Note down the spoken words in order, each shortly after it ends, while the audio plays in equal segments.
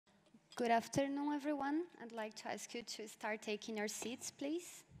Good afternoon, everyone. I'd like to ask you to start taking your seats,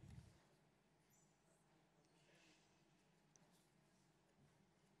 please.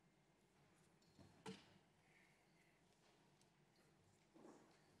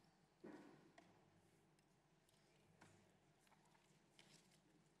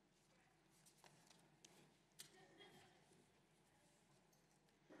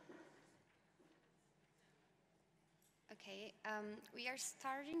 Okay, we are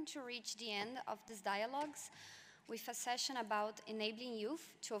starting to reach the end of these dialogues with a session about enabling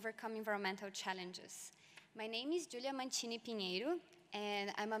youth to overcome environmental challenges. My name is Julia Mancini Pinheiro,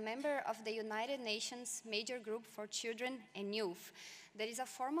 and I'm a member of the United Nations Major Group for Children and Youth. That is a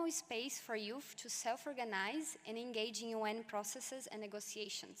formal space for youth to self-organize and engage in UN processes and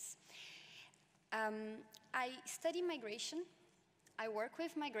negotiations. I study migration, I work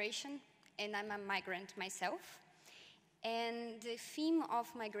with migration, and I'm a migrant myself. And the theme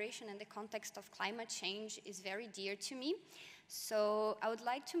of migration and the context of climate change is very dear to me. So I would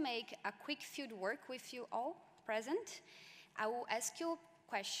like to make a quick field work with you all present. I will ask you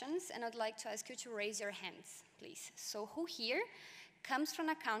questions, and I'd like to ask you to raise your hands, please. So who here comes from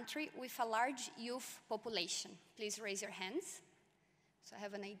a country with a large youth population? Please raise your hands, so I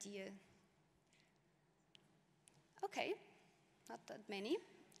have an idea. Okay, not that many.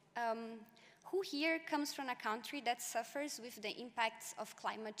 Who here comes from a country that suffers with the impacts of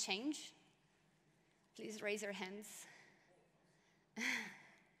climate change? Please raise your hands.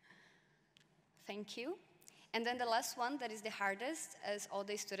 Thank you. And then the last one, that is the hardest, as all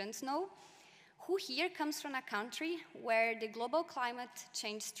the students know. Who here comes from a country where the global climate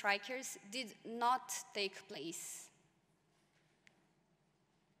change strikers did not take place?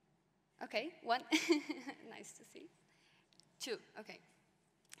 Okay, one. Nice to see. Two, okay.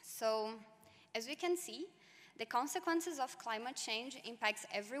 So, as we can see, the consequences of climate change impacts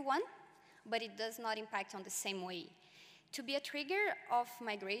everyone, but it does not impact on the same way. To be a trigger of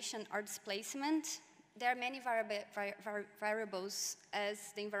migration or displacement, there are many variables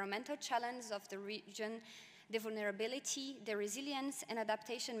as the environmental challenges of the region, the vulnerability, the resilience and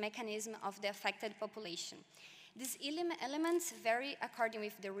adaptation mechanism of the affected population. These elements vary according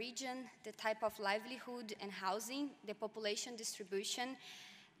with the region, the type of livelihood and housing, the population distribution,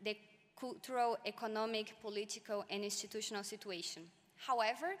 the cultural, economic, political, and institutional situation.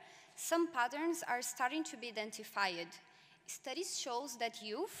 However, some patterns are starting to be identified. Studies show that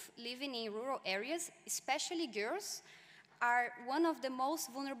youth living in rural areas, especially girls, are one of the most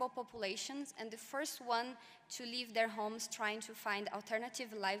vulnerable populations and the first one to leave their homes trying to find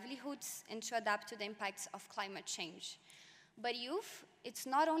alternative livelihoods and to adapt to the impacts of climate change. But youth, it's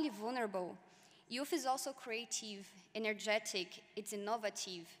not only vulnerable. Youth is also creative, energetic, it's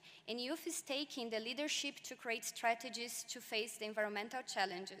innovative, and youth is taking the leadership to create strategies to face the environmental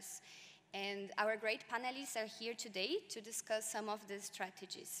challenges. And our great panelists are here today to discuss some of these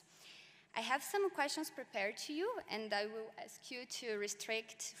strategies. I have some questions prepared to you, and I will ask you to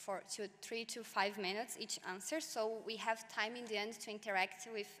restrict to 3 to 5 minutes each answer, so we have time in the end to interact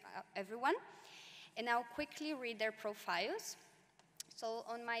with everyone. And I'll quickly read their profiles. So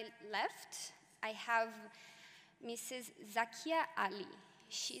on my left, I have Mrs. Zakia Ali.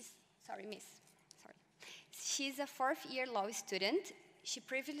 She's a fourth-year law student. She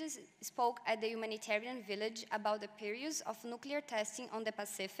previously spoke at the Humanitarian Village about the periods of nuclear testing on the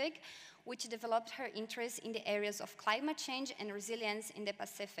Pacific, which developed her interest in the areas of climate change and resilience in the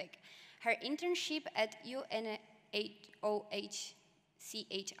Pacific. Her internship at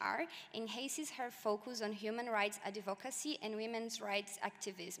UNOHCHR enhances her focus on human rights advocacy and women's rights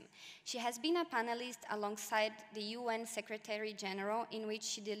activism. She has been a panelist alongside the UN Secretary General, in which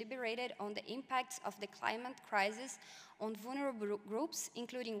she deliberated on the impacts of the climate crisis on vulnerable groups,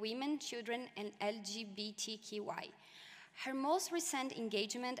 including women, children, and LGBTQI. Her most recent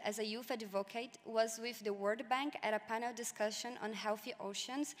engagement as a youth advocate was with the World Bank at a panel discussion on healthy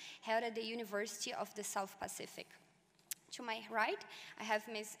oceans held at the University of the South Pacific. To my right, I have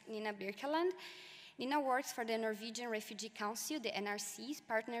Ms. Nina Birkeland. Nina works for the Norwegian Refugee Council, the NRC's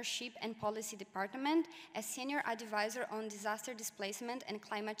Partnership and Policy Department, as Senior Advisor on Disaster Displacement and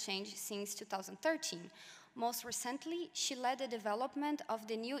Climate Change since 2013. Most recently, she led the development of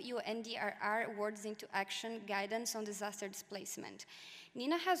the new UNDRR Words into Action Guidance on Disaster Displacement.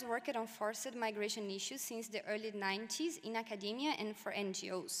 Nina has worked on forced migration issues since the early 90s in academia and for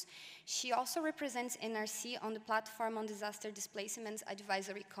NGOs. She also represents NRC on the Platform on Disaster Displacement's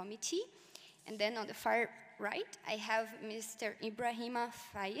Advisory Committee. And then on the far right, I have Mr. Ibrahima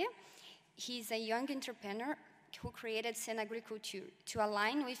Faye. He's a young entrepreneur who created Senagriculture to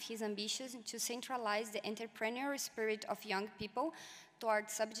align with his ambitions to centralize the entrepreneurial spirit of young people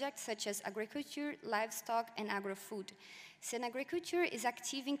towards subjects such as agriculture, livestock, and agro-food. Senagriculture is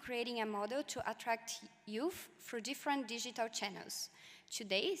active in creating a model to attract youth through different digital channels.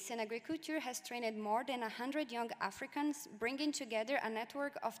 Today, Senagriculture has trained more than 100 young Africans, bringing together a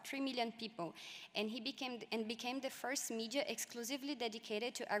network of 3 million people, and became the first media exclusively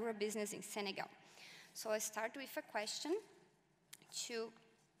dedicated to agribusiness in Senegal. So I start with a question to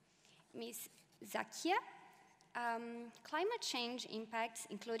Ms. Zakia. Climate change impacts,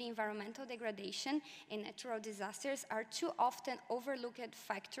 including environmental degradation and natural disasters, are too often overlooked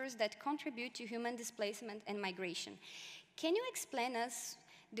factors that contribute to human displacement and migration. Can you explain us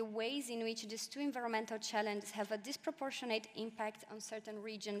the ways in which these two environmental challenges have a disproportionate impact on certain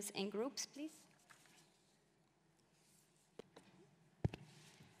regions and groups, please?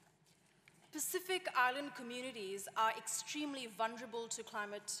 Pacific Island communities are extremely vulnerable to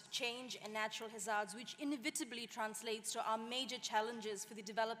climate change and natural hazards, which inevitably translates to our major challenges for the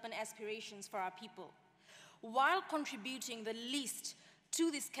development aspirations for our people. While contributing the least to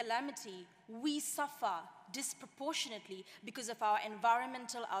this calamity, we suffer disproportionately because of our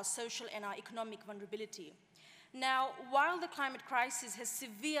environmental, our social, and our economic vulnerability. Now, while the climate crisis has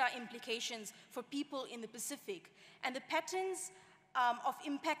severe implications for people in the Pacific, and the patterns of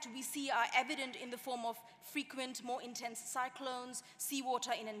impact we see are evident in the form of frequent, more intense cyclones,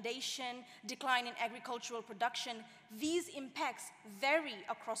 seawater inundation, decline in agricultural production, these impacts vary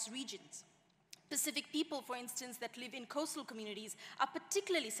across regions. Pacific people, for instance, that live in coastal communities are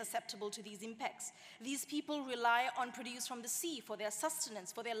particularly susceptible to these impacts. These people rely on produce from the sea for their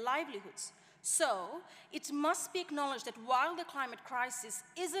sustenance, for their livelihoods. So, it must be acknowledged that while the climate crisis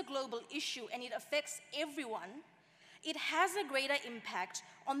is a global issue and it affects everyone, it has a greater impact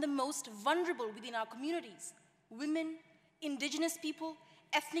on the most vulnerable within our communities: women, indigenous people,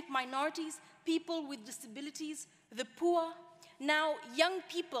 ethnic minorities, people with disabilities, the poor. Now, young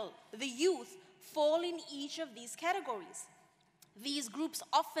people, the youth, fall in each of these categories. These groups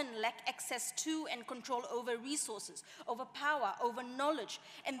often lack access to and control over resources, over power, over knowledge,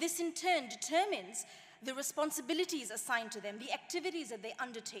 and this in turn determines the responsibilities assigned to them, the activities that they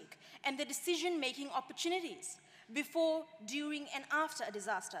undertake, and the decision-making opportunities before, during, and after a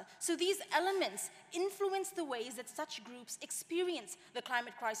disaster. So these elements influence the ways that such groups experience the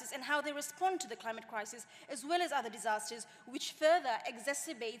climate crisis and how they respond to the climate crisis, as well as other disasters, which further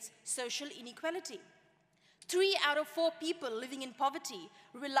exacerbates social inequality. 3 out of 4 people living in poverty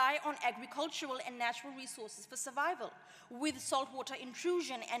rely on agricultural and natural resources for survival. With saltwater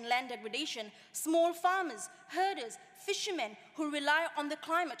intrusion and land degradation, small farmers, herders, fishermen who rely on the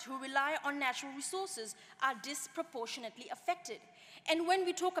climate, who rely on natural resources, are disproportionately affected. And when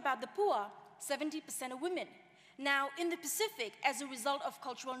we talk about the poor, 70% are women. Now, in the Pacific, as a result of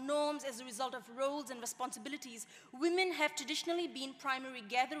cultural norms, as a result of roles and responsibilities, women have traditionally been primary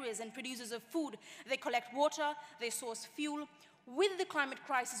gatherers and producers of food. They collect water, they source fuel. With the climate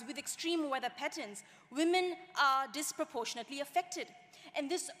crisis, with extreme weather patterns, women are disproportionately affected.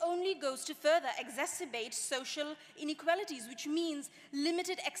 And this only goes to further exacerbate social inequalities, which means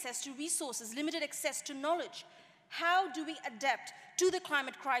limited access to resources, limited access to knowledge. How do we adapt to the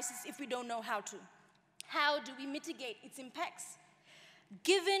climate crisis if we don't know how to? How do we mitigate its impacts?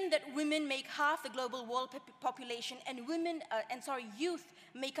 Given that women make half the global world population and youth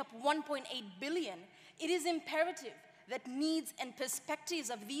make up 1.8 billion, it is imperative that needs and perspectives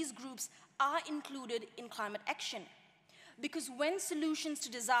of these groups are included in climate action. Because when solutions to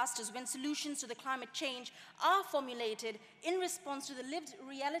disasters, when solutions to the climate change are formulated in response to the lived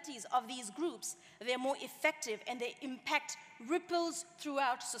realities of these groups, they're more effective and their impact ripples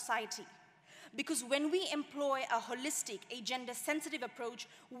throughout society. Because when we employ a holistic, a gender-sensitive approach,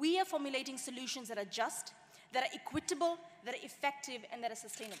 we are formulating solutions that are just, that are equitable, that are effective, and that are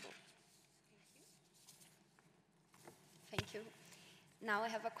sustainable. Thank you. Now I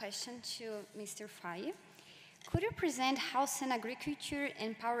have a question to Mr. Faye. Could you present how Senagriculture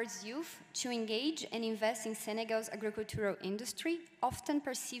empowers youth to engage and invest in Senegal's agricultural industry, often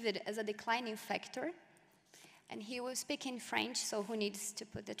perceived as a declining factor? And he will speak in French, so who needs to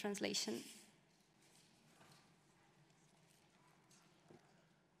put the translation?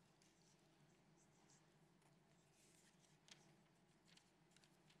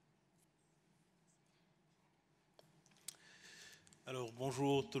 Alors,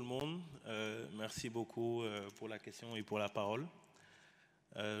 bonjour tout le monde. Merci beaucoup pour la question et pour la parole.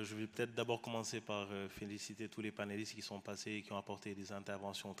 Je vais peut-être d'abord commencer par féliciter tous les panélistes qui sont passés et qui ont apporté des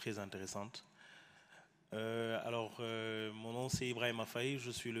interventions très intéressantes. Mon nom c'est Ibrahima Faye,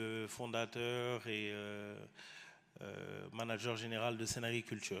 je suis le fondateur et manager général de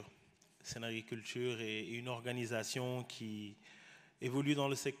Senagriculture. Senagriculture est une organisation qui évolue dans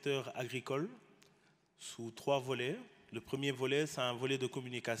le secteur agricole sous 3 volets. Le premier volet, c'est un volet de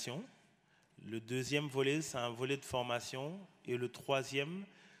communication. Le deuxième volet, c'est un volet de formation. Et le troisième,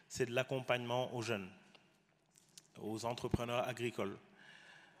 c'est de l'accompagnement aux jeunes, aux entrepreneurs agricoles.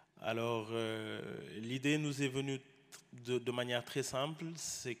 Alors, l'idée nous est venue de manière très simple,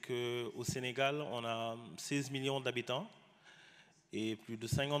 c'est qu'au Sénégal, on a 16 millions d'habitants et plus de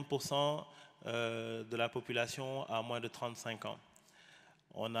 50% de la population a moins de 35 ans.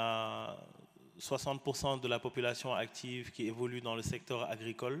 On a 60% de la population active qui évolue dans le secteur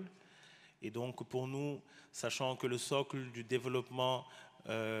agricole. Et donc, pour nous, sachant que le socle du développement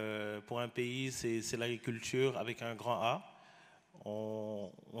pour un pays, c'est l'agriculture avec un grand A,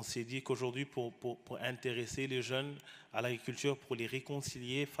 on s'est dit qu'aujourd'hui, pour intéresser les jeunes à l'agriculture, pour les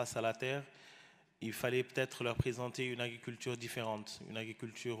réconcilier face à la terre, il fallait peut-être leur présenter une agriculture différente, une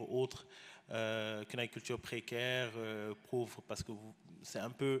agriculture autre qu'une agriculture précaire, pauvre, parce que c'est un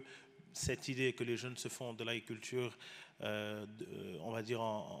peu cette idée que les jeunes se font de l'agriculture, on va dire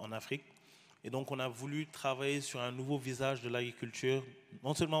en Afrique. Et donc on a voulu travailler sur un nouveau visage de l'agriculture,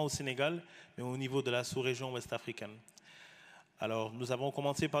 non seulement au Sénégal, mais au niveau de la sous-région ouest-africaine. Alors nous avons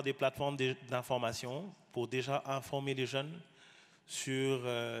commencé par des plateformes d'information pour déjà informer les jeunes sur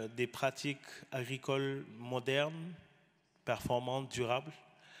des pratiques agricoles modernes, performantes, durables.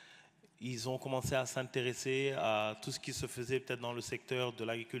 Ils ont commencé à s'intéresser à tout ce qui se faisait peut-être dans le secteur de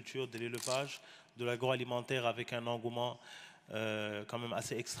l'agriculture, de l'élevage, de l'agroalimentaire avec un engouement quand même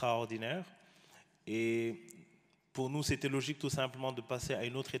assez extraordinaire. Et pour nous, c'était logique tout simplement de passer à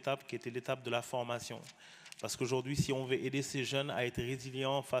une autre étape qui était l'étape de la formation. Parce qu'aujourd'hui, si on veut aider ces jeunes à être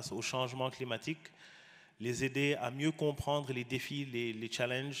résilients face au changement climatique, les aider à mieux comprendre les défis, les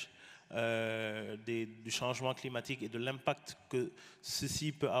challenges du changement climatique et de l'impact que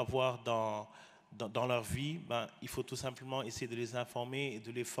ceci peut avoir dans leur vie, il faut tout simplement essayer de les informer et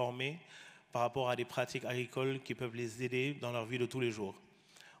de les former par rapport à des pratiques agricoles qui peuvent les aider dans leur vie de tous les jours.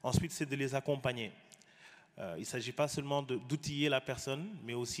 Ensuite, c'est de les accompagner. Il ne s'agit pas seulement d'outiller la personne,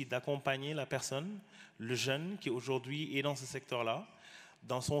 mais aussi d'accompagner la personne, le jeune qui aujourd'hui est dans ce secteur-là,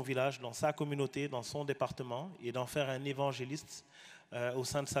 dans son village, dans sa communauté, dans son département, et d'en faire un évangéliste au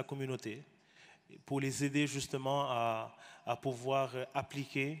sein de sa communauté, pour les aider justement à pouvoir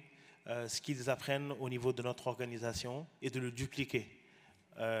appliquer ce qu'ils apprennent au niveau de notre organisation et de le dupliquer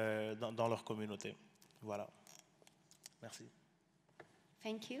dans leur communauté. Voilà. Merci.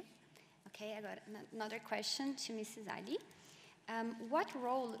 Thank you. Okay, I got another question to Mrs. Ali. What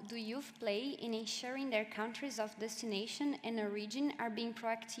role do youth play in ensuring their countries of destination and origin are being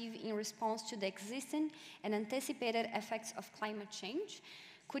proactive in response to the existing and anticipated effects of climate change?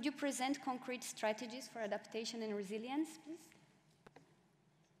 Could you present concrete strategies for adaptation and resilience, please?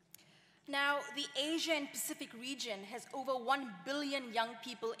 Now, the Asia and Pacific region has over 1 billion young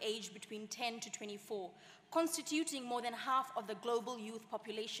people aged between 10 to 24, constituting more than half of the global youth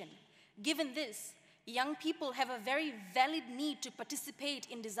population. Given this, young people have a very valid need to participate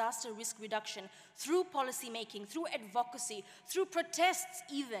in disaster risk reduction through policy making, through advocacy, through protests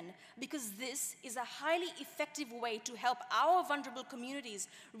even, because this is a highly effective way to help our vulnerable communities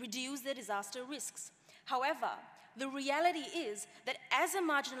reduce their disaster risks. However, the reality is that as a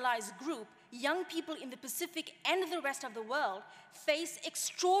marginalized group, young people in the Pacific and the rest of the world face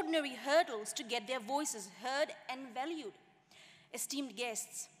extraordinary hurdles to get their voices heard and valued. Esteemed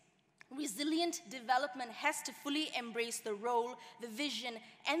guests, resilient development has to fully embrace the role, the vision,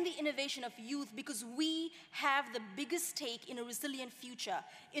 and the innovation of youth because we have the biggest stake in a resilient future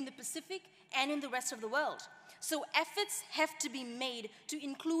in the Pacific and in the rest of the world. So efforts have to be made to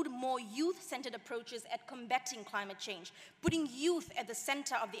include more youth-centered approaches at combating climate change, putting youth at the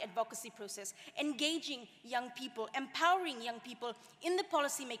center of the advocacy process, engaging young people, empowering young people in the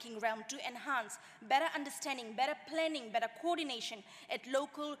policy-making realm to enhance better understanding, better planning, better coordination at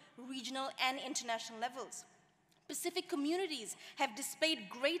local, regional, and international levels. Pacific communities have displayed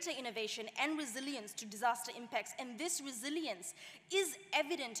greater innovation and resilience to disaster impacts, and this resilience is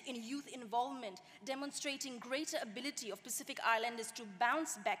evident in youth involvement, demonstrating greater ability of Pacific Islanders to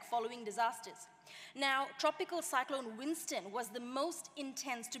bounce back following disasters. Now, Tropical Cyclone Winston was the most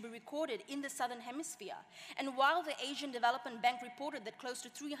intense to be recorded in the Southern Hemisphere, and while the Asian Development Bank reported that close to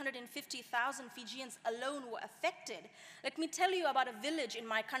 350,000 Fijians alone were affected, let me tell you about a village in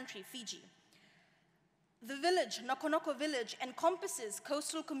my country, Fiji. The village, Nokonoko Village, encompasses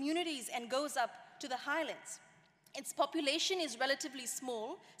coastal communities and goes up to the highlands. Its population is relatively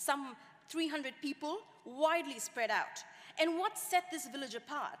small, some 300 people, widely spread out. And what set this village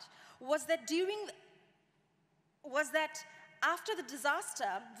apart was that After the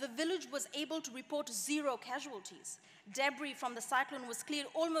disaster, the village was able to report 0 casualties. Debris from the cyclone was cleared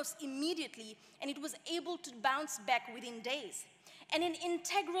almost immediately, and it was able to bounce back within days. And an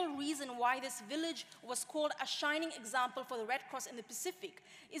integral reason why this village was called a shining example for the Red Cross in the Pacific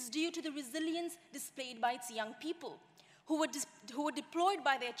is due to the resilience displayed by its young people, who were deployed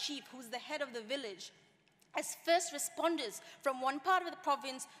by their chief, who's the head of the village, as first responders from one part of the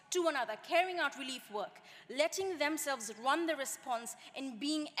province to another, carrying out relief work, letting themselves run the response and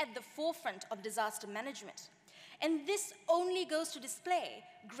being at the forefront of disaster management. And this only goes to display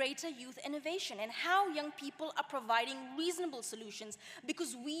greater youth innovation and how young people are providing reasonable solutions,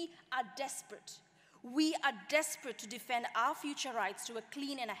 because we are desperate. We are desperate to defend our future rights to a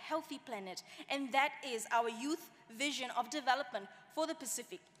clean and a healthy planet, and that is our youth vision of development for the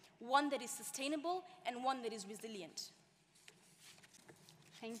Pacific, one that is sustainable and one that is resilient.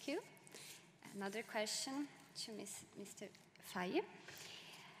 Thank you. Another question to Mr. Faye.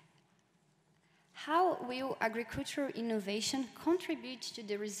 How will agricultural innovation contribute to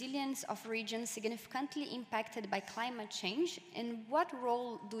the resilience of regions significantly impacted by climate change, and what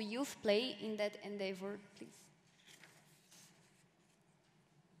role do youth play in that endeavor, please?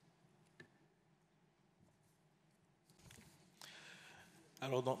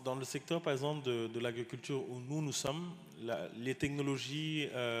 Alors, dans le secteur, par exemple, de l'agriculture où nous sommes, les technologies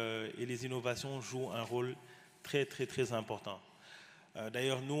et les innovations jouent un rôle très, très, très important.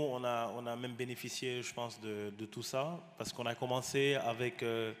 D'ailleurs, nous, on a même bénéficié, je pense, de tout ça, parce qu'on a commencé avec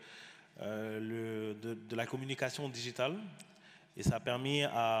de la communication digitale, et ça a permis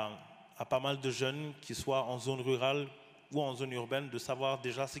à pas mal de jeunes, qui soient en zone rurale ou en zone urbaine, de savoir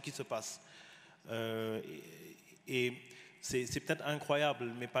déjà ce qui se passe. Et c'est peut-être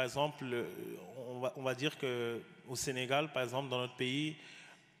incroyable, mais par exemple, on va dire qu'au Sénégal, par exemple, dans notre pays,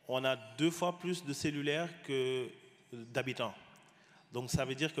 on a 2 fois plus de cellulaires que d'habitants. Donc ça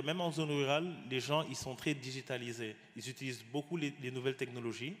veut dire que même en zone rurale, les gens ils sont très digitalisés. Ils utilisent beaucoup les nouvelles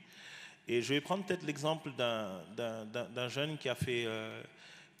technologies. Et je vais prendre peut-être l'exemple d'un jeune qui a fait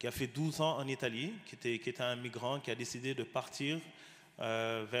 12 ans en Italie, qui était un migrant, qui a décidé de partir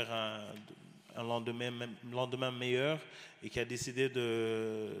vers un lendemain meilleur, et qui a décidé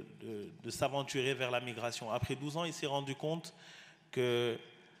de s'aventurer vers la migration. Après 12 ans, il s'est rendu compte que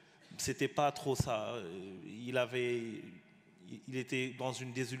c'était pas trop ça. Il était dans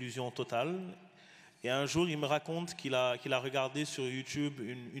une désillusion totale. Et un jour, il me raconte qu'il a regardé sur YouTube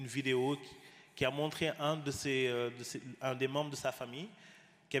une vidéo qui a montré un des membres de sa famille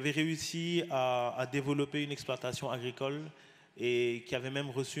qui avait réussi à développer une exploitation agricole, et qui avait même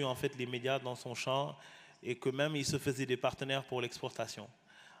reçu en fait les médias dans son champ, et que même il se faisait des partenaires pour l'exportation.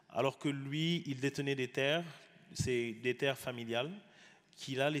 Alors que lui, il détenait des terres, c'est des terres familiales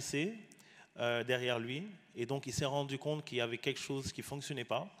qu'il a laissées derrière lui, et donc il s'est rendu compte qu'il y avait quelque chose qui ne fonctionnait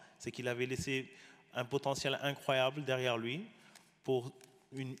pas, c'est qu'il avait laissé un potentiel incroyable derrière lui pour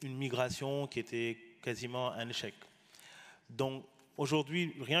une migration qui était quasiment un échec. Donc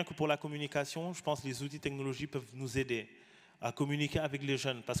aujourd'hui, rien que pour la communication, je pense que les outils technologiques peuvent nous aider à communiquer avec les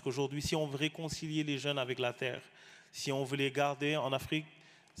jeunes, parce qu'aujourd'hui, si on veut réconcilier les jeunes avec la terre, si on veut les garder en Afrique,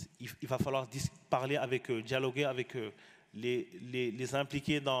 il va falloir parler avec eux, dialoguer avec eux, les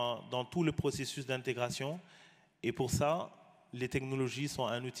impliquer dans tout le processus d'intégration. Et pour ça, les technologies sont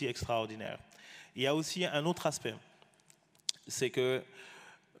un outil extraordinaire. Il y a aussi un autre aspect, c'est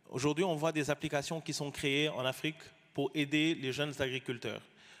qu'aujourd'hui, on voit des applications qui sont créées en Afrique pour aider les jeunes agriculteurs.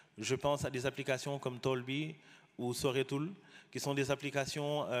 Je pense à des applications comme Tolbi ou Soretul, qui sont des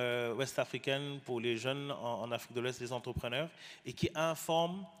applications ouest-africaines pour les jeunes en Afrique de l'Ouest, les entrepreneurs, et qui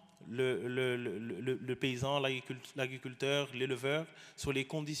informent le paysan, l'agriculteur, l'éleveur sur les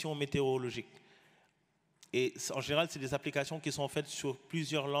conditions météorologiques. Et en général, c'est des applications qui sont faites sur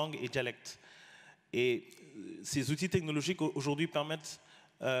plusieurs langues et dialectes. Et ces outils technologiques aujourd'hui permettent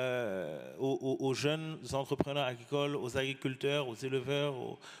aux jeunes entrepreneurs agricoles, aux agriculteurs, aux éleveurs,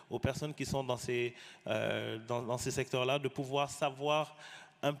 aux personnes qui sont dans ces secteurs-là, de pouvoir savoir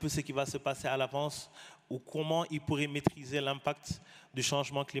un peu ce qui va se passer à l'avance, ou comment ils pourraient maîtriser l'impact du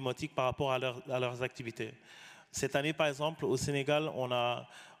changement climatique par rapport à leurs activités. Cette année, par exemple, au Sénégal, on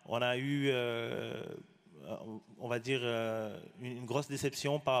a eu, on va dire, une grosse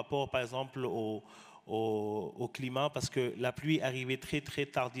déception par rapport, par exemple, au climat, parce que la pluie arrivait très très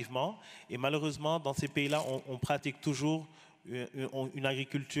tardivement, et malheureusement dans ces pays-là on pratique toujours une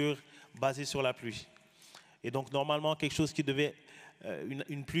agriculture basée sur la pluie, et donc normalement quelque chose qui devait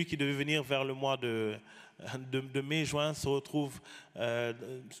une pluie qui devait venir vers le mois de mai-juin se retrouve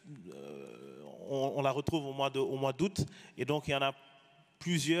on la retrouve au mois d'août, et donc il y en a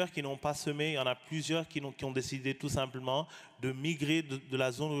plusieurs qui n'ont pas semé, il y en a plusieurs qui ont décidé tout simplement de migrer de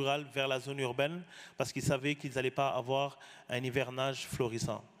la zone rurale vers la zone urbaine parce qu'ils savaient qu'ils n'allaient pas avoir un hivernage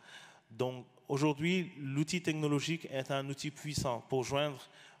florissant. Donc aujourd'hui, l'outil technologique est un outil puissant pour joindre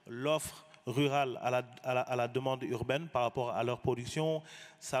l'offre rurale à la demande urbaine par rapport à leur production.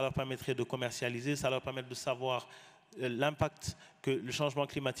 Ça leur permettrait de commercialiser, ça leur permet de savoir l'impact que le changement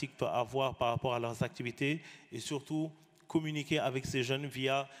climatique peut avoir par rapport à leurs activités et surtout communiquer avec ces jeunes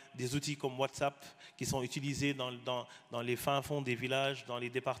via des outils comme WhatsApp qui sont utilisés dans les fins fonds des villages, dans les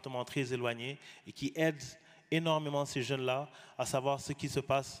départements très éloignés et qui aident énormément ces jeunes-là à savoir ce qui se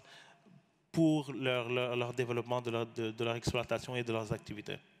passe pour leur développement de leur exploitation et de leurs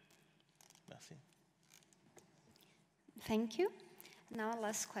activités. Merci. Thank you. Now,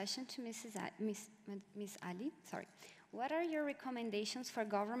 last question to Ms. Ali. Sorry. What are your recommendations for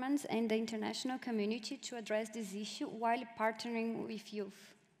governments and the international community to address this issue while partnering with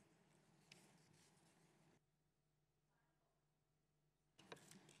youth?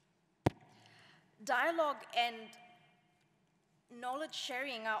 Dialogue and knowledge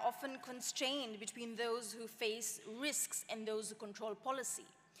sharing are often constrained between those who face risks and those who control policy.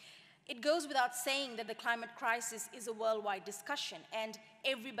 It goes without saying that the climate crisis is a worldwide discussion and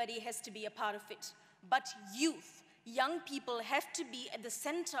everybody has to be a part of it. But youth, young people have to be at the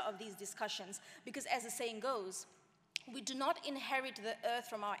center of these discussions because, as the saying goes, we do not inherit the earth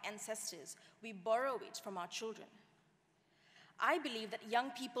from our ancestors, we borrow it from our children. I believe that young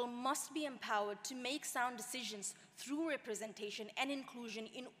people must be empowered to make sound decisions through representation and inclusion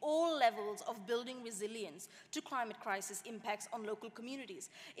in all levels of building resilience to climate crisis impacts on local communities.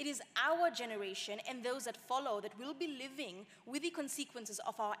 It is our generation and those that follow that will be living with the consequences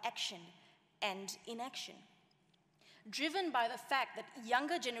of our action and inaction. Driven by the fact that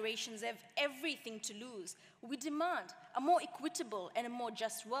younger generations have everything to lose, we demand a more equitable and a more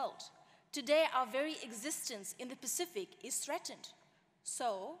just world. Today, our very existence in the Pacific is threatened.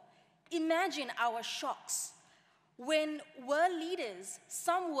 So, imagine our shocks when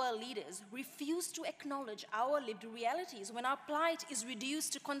some world leaders refuse to acknowledge our lived realities, when our plight is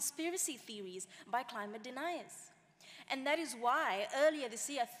reduced to conspiracy theories by climate deniers. And that is why, earlier this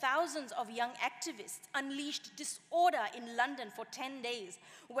year, thousands of young activists unleashed disorder in London for 10 days,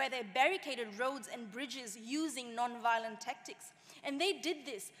 where they barricaded roads and bridges using non-violent tactics. And they did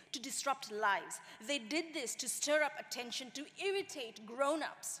this to disrupt lives. They did this to stir up attention, to irritate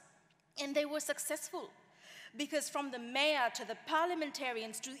grown-ups. And they were successful, because from the mayor to the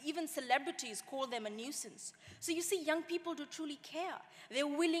parliamentarians to even celebrities call them a nuisance. So you see, young people do truly care. They're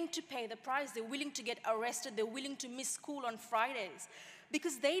willing to pay the price. They're willing to get arrested. They're willing to miss school on Fridays,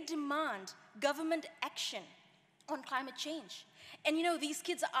 because they demand government action on climate change. And you know, these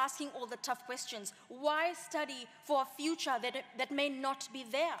kids are asking all the tough questions. Why study for a future that may not be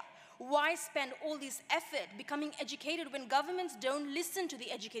there? Why spend all this effort becoming educated when governments don't listen to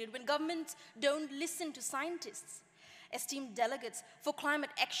the educated, when governments don't listen to scientists? Esteemed delegates, for climate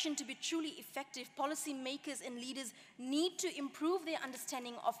action to be truly effective, policymakers and leaders need to improve their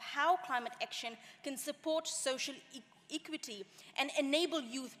understanding of how climate action can support social equity and enable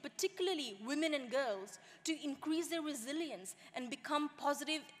youth, particularly women and girls, to increase their resilience and become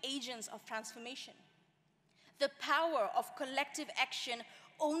positive agents of transformation. The power of collective action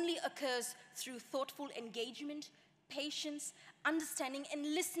only occurs through thoughtful engagement, patience, understanding,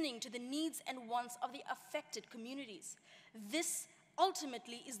 and listening to the needs and wants of the affected communities. This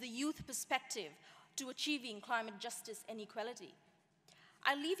ultimately is the youth perspective to achieving climate justice and equality.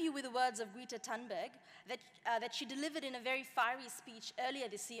 I leave you with the words of Greta Thunberg that she delivered in a very fiery speech earlier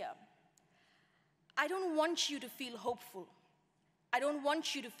this year. I don't want you to feel hopeful. I don't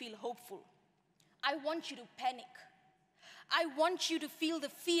want you to feel hopeful. I want you to panic. I want you to feel the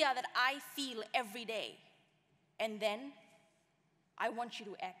fear that I feel every day. And then I want you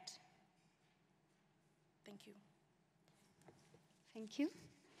to act. Thank you. Thank you.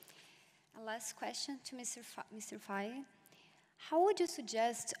 A last question to Mr. Faye. How would you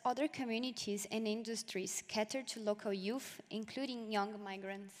suggest other communities and industries cater to local youth, including young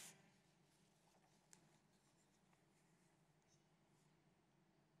migrants?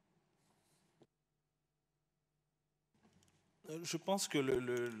 Je pense que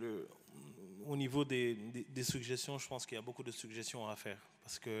au niveau des suggestions, je pense qu'il y a beaucoup de suggestions à faire.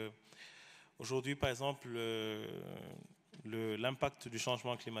 Parce que aujourd'hui, par exemple, l'impact du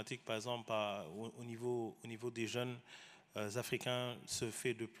changement climatique, par exemple, au niveau des jeunes africains, se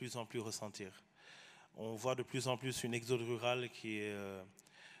fait de plus en plus ressentir. On voit de plus en plus une exode rurale qui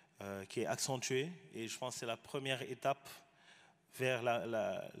est accentuée. Et je pense que c'est la première étape vers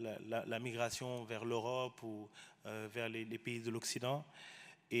la migration vers l'Europe ou vers les pays de l'Occident.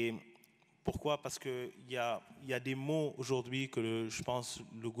 Et pourquoi? Parce qu'il y a des mots aujourd'hui que je pense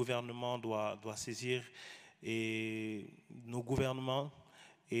le gouvernement doit saisir, et nos gouvernements,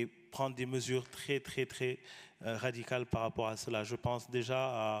 et prendre des mesures très radicales par rapport à cela. Je pense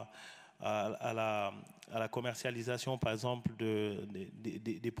déjà à la commercialisation, par exemple,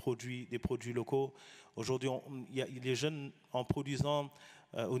 des produits locaux. Aujourd'hui, les jeunes, en produisant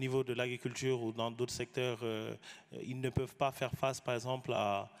au niveau de l'agriculture ou dans d'autres secteurs, ils ne peuvent pas faire face, par exemple,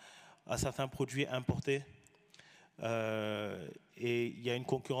 à certains produits importés. Et il y a une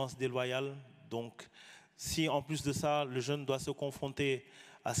concurrence déloyale. Donc, si en plus de ça, le jeune doit se confronter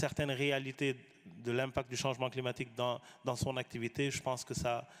à certaines réalités de l'impact du changement climatique dans son activité, je pense que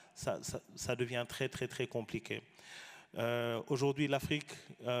ça devient très compliqué. Aujourd'hui, l'Afrique,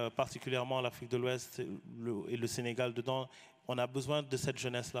 particulièrement l'Afrique de l'Ouest et le Sénégal dedans, on a besoin de cette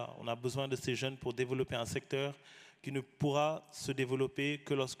jeunesse-là. On a besoin de ces jeunes pour développer un secteur qui ne pourra se développer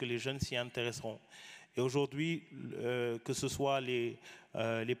que lorsque les jeunes s'y intéresseront. Et aujourd'hui, que ce soit les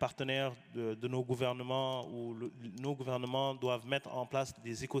partenaires de nos gouvernements ou nos gouvernements doivent mettre en place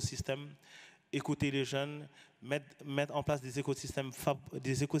des écosystèmes, écouter les jeunes, mettre en place des écosystèmes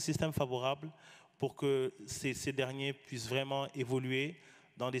favorables pour que ces derniers puissent vraiment évoluer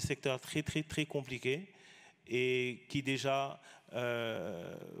dans des secteurs très compliqués et qui déjà,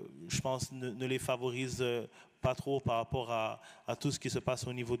 je pense, ne les favorisent pas trop par rapport à tout ce qui se passe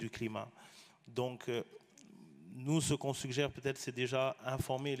au niveau du climat. Donc, nous, ce qu'on suggère peut-être, c'est déjà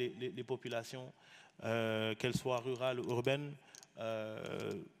informer les populations, qu'elles soient rurales ou urbaines,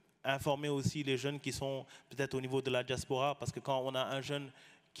 informer aussi les jeunes qui sont peut-être au niveau de la diaspora, parce que quand on a un jeune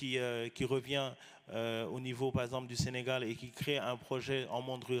qui revient au niveau, par exemple, du Sénégal et qui crée un projet en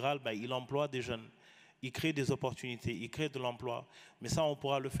monde rural, ben, il emploie des jeunes, il crée des opportunités, il crée de l'emploi. Mais ça, on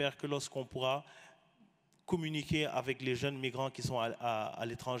pourra le faire que lorsqu'on pourra communiquer avec les jeunes migrants qui sont à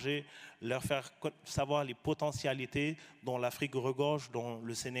l'étranger, leur faire savoir les potentialités dont l'Afrique regorge, dont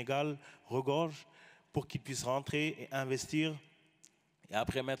le Sénégal regorge, pour qu'ils puissent rentrer et investir, et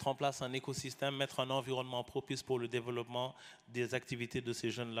après mettre en place un écosystème, mettre un environnement propice pour le développement des activités de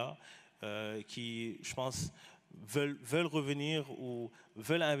ces jeunes-là, qui, je pense, veulent revenir ou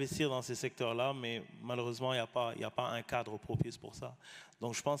veulent investir dans ces secteurs-là, mais malheureusement, il n'y a pas un cadre propice pour ça.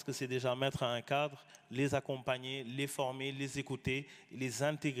 Donc je pense que c'est déjà mettre un cadre, les accompagner, les former, les écouter, les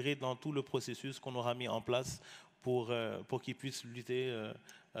intégrer dans tout le processus qu'on aura mis en place pour qu'ils puissent lutter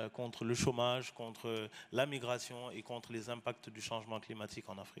contre le chômage, contre la migration et contre les impacts du changement climatique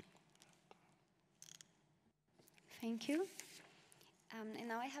en Afrique. Thank you. And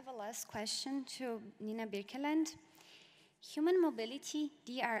now I have a last question to Nina Birkeland. Human mobility,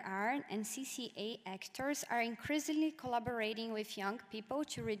 DRR, and CCA actors are increasingly collaborating with young people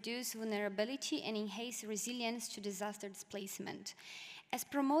to reduce vulnerability and enhance resilience to disaster displacement. As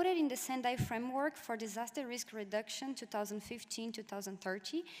promoted in the Sendai Framework for Disaster Risk Reduction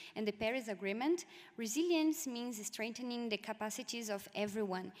 2015-2030 and the Paris Agreement, resilience means strengthening the capacities of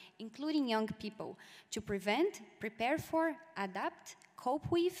everyone, including young people, to prevent, prepare for, adapt,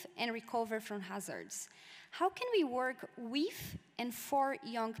 cope with, and recover from hazards. How can we work with and for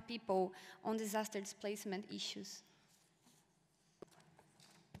young people on disaster displacement issues?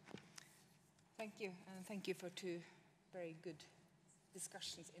 Thank you, and thank you for two very good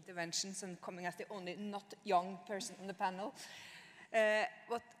discussions, interventions, and coming as the only not young person on the panel.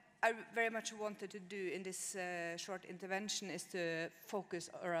 What I very much wanted to do in this short intervention is to focus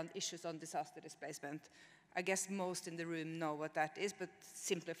around issues on disaster displacement. I guess most in the room know what that is, but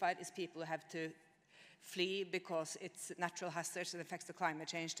simplified is people who have to flee because it's natural hazards and effects of climate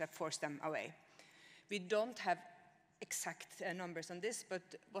change that force them away. We don't have exact numbers on this, but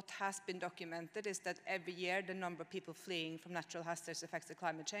what has been documented is that every year the number of people fleeing from natural hazards effects of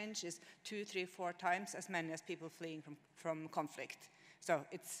climate change is 2, 3, 4 times as many as people fleeing from conflict. So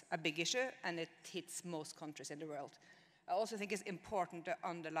it's a big issue, and it hits most countries in the world. I also think it's important to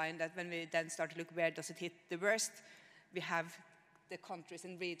underline that when we then start to look where does it hit the worst, we have the countries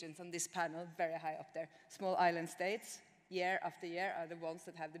and regions on this panel very high up there. Small island states, year after year, are the ones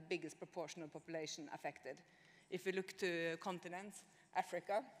that have the biggest proportion of population affected. If we look to continents,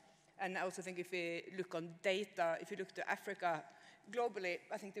 Africa, and I also think if we look on data, if you look to Africa, globally,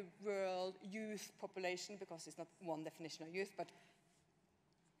 I think the world youth population, because it's not one definition of youth, but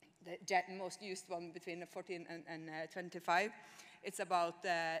the most used one between 14 and 25, it's about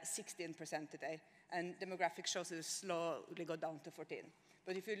 16% today. And demographics shows it will slowly go down to 14.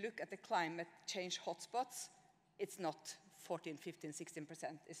 But if you look at the climate change hotspots, it's not 14, 15,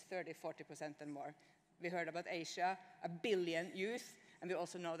 16%. It's 30, 40% and more. We heard about Asia, 1 billion youth, and we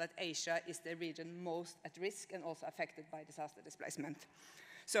also know that Asia is the region most at risk and also affected by disaster displacement.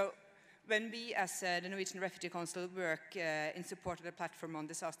 So when we, as the Norwegian Refugee Council, work in support of the platform on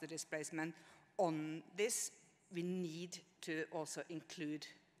disaster displacement on this, we need to also include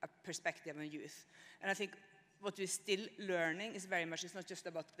a perspective on youth. And I think what we're still learning is very much, it's not just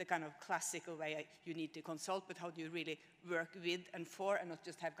about the kind of classical way you need to consult, but how do you really work with and for, and not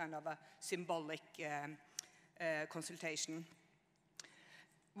just have kind of a symbolic consultation.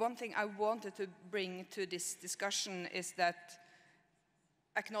 One thing I wanted to bring to this discussion is that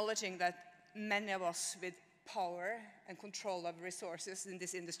acknowledging that many of us with power and control of resources in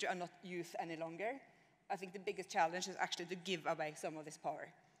this industry are not youth any longer. I think the biggest challenge is actually to give away some of this power.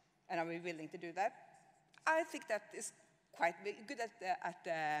 And are we willing to do that? I think that is quite good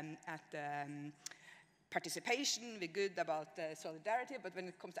at participation, we're good about solidarity, but when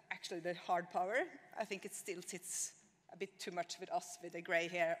it comes to actually the hard power, I think it still sits a bit too much with us with the gray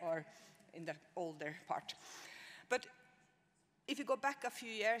hair or in the older part. But if you go back a few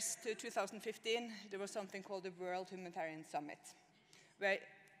years to 2015, there was something called the World Humanitarian Summit, where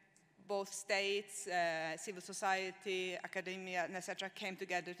both states, civil society, academia, and etc. came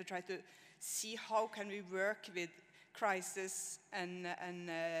together to try to see how can we work with crisis and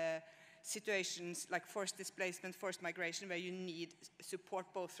situations like forced displacement, forced migration, where you need support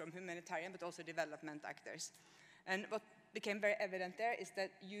both from humanitarian but also development actors. And what became very evident there is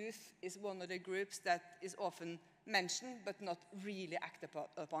that youth is one of the groups that is often mentioned but not really acted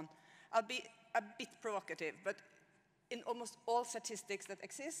upon. I'll be a bit provocative, but in almost all statistics that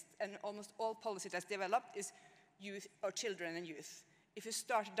exist and almost all policy that's developed is youth or children and youth. If you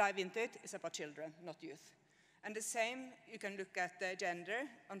start to dive into it, it's about children, not youth. And the same, you can look at gender.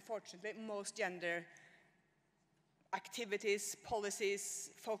 Unfortunately, most gender activities, policies,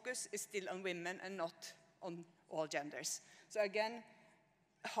 focus is still on women and not on all genders. So again,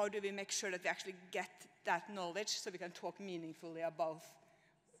 how do we make sure that we actually get that knowledge so we can talk meaningfully about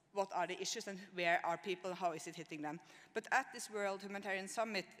what are the issues and where are people, how is it hitting them? But at this World Humanitarian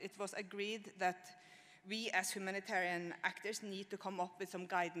Summit, it was agreed that we as humanitarian actors need to come up with some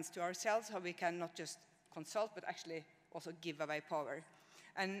guidance to ourselves, how we can not just consult, but actually also give away power.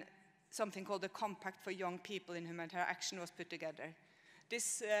 And something called the Compact for Young People in Humanitarian Action was put together.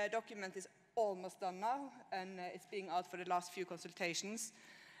 This document is almost done now, and it's being out for the last few consultations.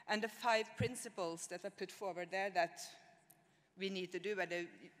 And the 5 principles that are put forward there that we need to do, whether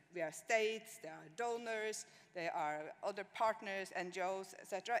we are states, there are donors, there are other partners, NGOs,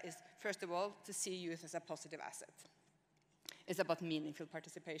 etc., is first of all to see youth as a positive asset. It's about meaningful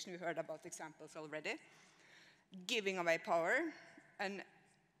participation. We heard about examples already. Giving away power, and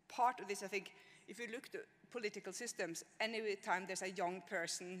part of this, I think, if you look to political systems, any time there's a young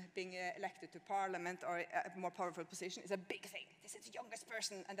person being elected to parliament or a more powerful position, is a big thing. This is the youngest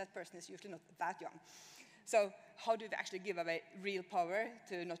person, and that person is usually not that young. So how do we actually give away real power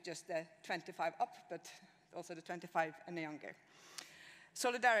to not just the 25 up, but also the 25 and the younger?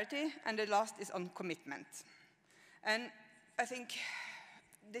 Solidarity, and the last is on commitment. And I think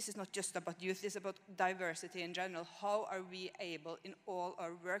this is not just about youth, this is about diversity in general. How are we able, in all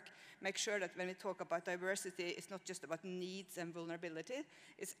our work, make sure that when we talk about diversity, it's not just about needs and vulnerability,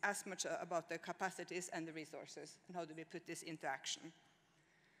 it's as much about the capacities and the resources, and how do we put this into action.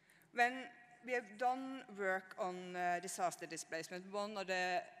 When we have done work on disaster displacement, one of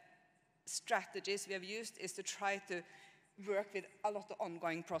the strategies we have used is to try to work with a lot of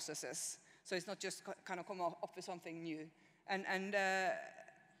ongoing processes. So it's not just kind of come up with something new. And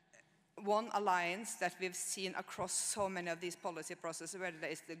one alliance that we've seen across so many of these policy processes, whether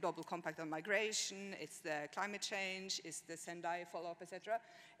it's the Global Compact on Migration, it's the climate change, it's the Sendai follow-up, etc.,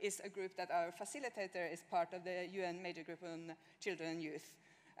 is a group that our facilitator is part of the UN Major Group on Children and Youth.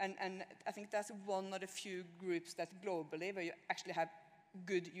 And I think that's one of the few groups that globally where you actually have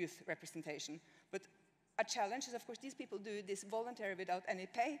good youth representation. But a challenge is, of course, these people do this voluntarily without any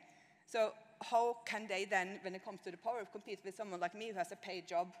pay. So how can they then, when it comes to the power, compete with someone like me who has a paid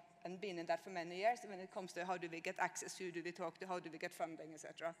job and been in that for many years, when it comes to how do we get access, who do we talk to, how do we get funding,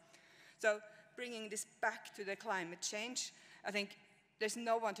 etc. So bringing this back to the climate change, I think there's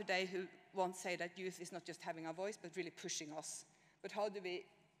no one today who won't say that youth is not just having a voice, but really pushing us. But how do we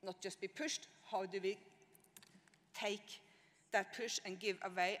not just be pushed, how do we take that push and give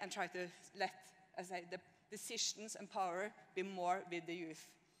away and try to let, as I say, the decisions and power be more with the youth?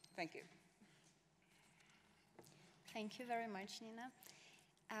 Thank you. Thank you very much, Nina.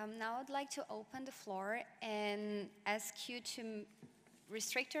 Now I'd like to open the floor and ask you to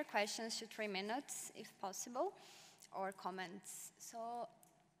restrict your questions to 3 minutes, if possible, or comments. So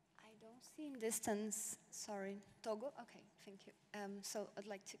I don't see see in distance, sorry, Togo? Okay, thank you. So I'd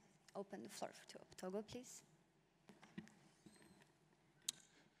like to open the floor to Togo, please.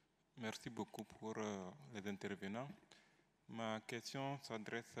 Merci beaucoup pour les intervenants. Ma question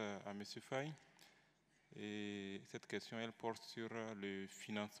s'adresse à M. Faye. Et cette question, elle porte sur le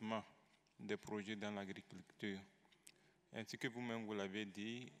financement des projets dans l'agriculture. Ainsi que vous-même, vous l'avez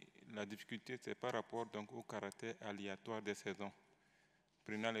dit, la difficulté, c'est par rapport donc, au caractère aléatoire des saisons.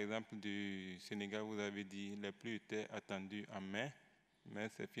 Prenant l'exemple du Sénégal, vous avez dit que les pluies étaient attendues en mai, mais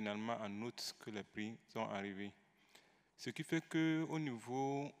c'est finalement en août que les prix sont arrivés. Ce qui fait qu'au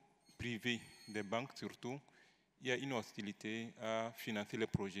niveau privé, des banques surtout, il y a une hostilité à financer les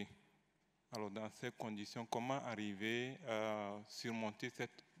projets. Alors dans ces conditions, comment arriver à surmonter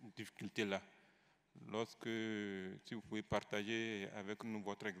cette difficulté-là? Lorsque, si vous pouvez partager avec nous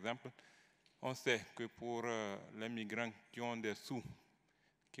votre exemple, on sait que pour les migrants qui ont des sous,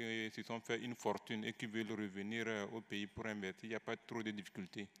 qui se sont fait une fortune et qui veulent revenir au pays pour investir, il n'y a pas trop de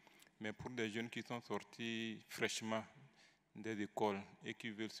difficultés. Mais pour des jeunes qui sont sortis fraîchement des écoles et qui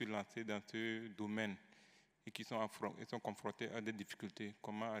veulent se lancer dans ce domaine et qui sont confrontés à des difficultés,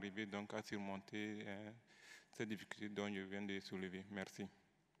 comment arriver donc à surmonter ces difficultés dont je viens de soulever? Merci.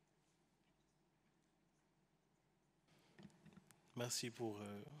 Merci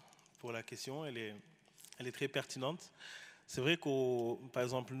pour la question, elle est très pertinente. C'est vrai par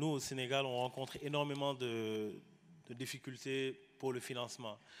exemple, nous au Sénégal, on rencontre énormément de difficultés pour le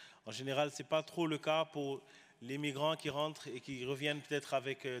financement. En général, ce n'est pas trop le cas pour les migrants qui rentrent et qui reviennent peut-être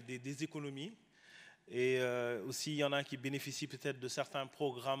avec des économies. Et aussi, il y en a qui bénéficient peut-être de certains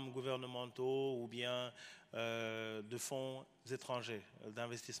programmes gouvernementaux ou bien de fonds étrangers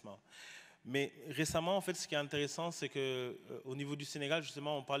d'investissement. Mais récemment, en fait, ce qui est intéressant, c'est qu'au niveau du Sénégal,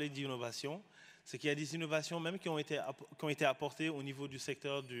 justement, on parlait d'innovation. C'est qu'il y a des innovations même qui ont été apportées au niveau du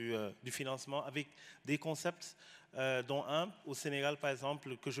secteur du financement avec des concepts, dont un au Sénégal, par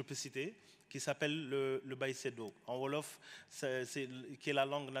exemple, que je peux citer, qui s'appelle le Baïsédo. En Wolof, qui est la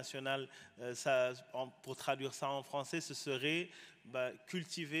langue nationale, pour traduire ça en français, ce serait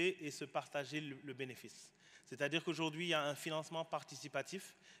cultiver et se partager le bénéfice. C'est-à-dire qu'aujourd'hui, il y a un financement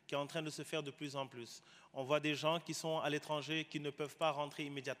participatif qui est en train de se faire de plus en plus. On voit des gens qui sont à l'étranger qui ne peuvent pas rentrer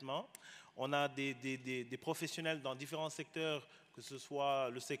immédiatement. On a des professionnels dans différents secteurs, que ce soit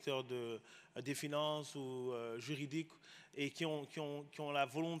le secteur des finances ou juridique, et qui ont la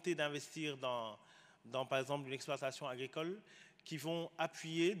volonté d'investir dans, par exemple, une exploitation agricole, qui vont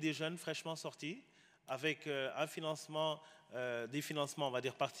appuyer des jeunes fraîchement sortis avec un financement, des financements, on va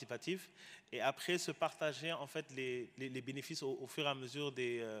dire, participatifs, et après se partager en fait les bénéfices au fur et à mesure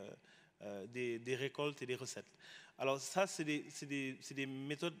des récoltes et des recettes. Alors ça, c'est des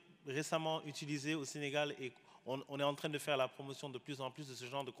méthodes récemment utilisées au Sénégal, et on est en train de faire la promotion de plus en plus de ce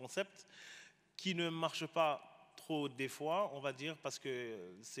genre de concept qui ne marche pas trop des fois, on va dire, parce que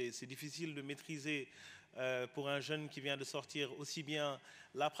c'est difficile de maîtriser pour un jeune qui vient de sortir aussi bien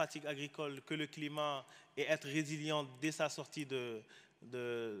la pratique agricole que le climat et être résilient dès sa sortie de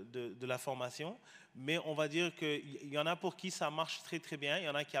la formation. Mais on va dire qu'il y en a pour qui ça marche très très bien. Il y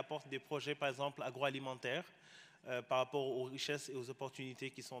en a qui apportent des projets, par exemple, agroalimentaires par rapport aux richesses et aux opportunités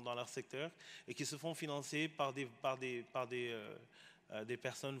qui sont dans leur secteur et qui se font financer par des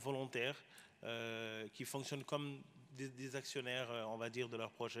personnes volontaires qui fonctionnent comme des actionnaires, on va dire, de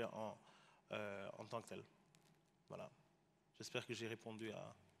leur projet en tant que tel. Voilà. J'espère que j'ai répondu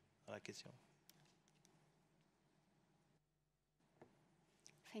à la question.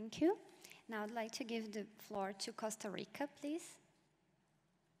 Thank you. Now I'd like to give the floor to Costa Rica, please.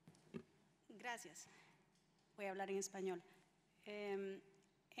 Gracias. Voy a hablar en español.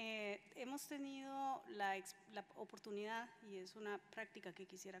 Hemos tenido la oportunidad, y es una práctica que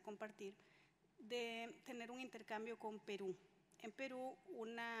quisiera compartir, de tener un intercambio con Perú. En Perú,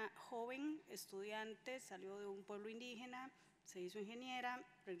 una joven estudiante salió de un pueblo indígena, se hizo ingeniera,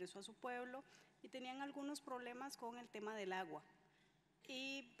 regresó a su pueblo y tenían algunos problemas con el tema del agua.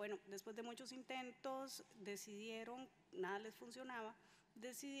 Y bueno, después de muchos intentos, decidieron, nada les funcionaba,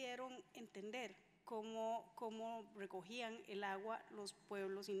 decidieron entender cómo recogían el agua los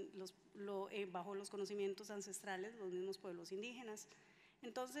pueblos bajo los conocimientos ancestrales, los mismos pueblos indígenas.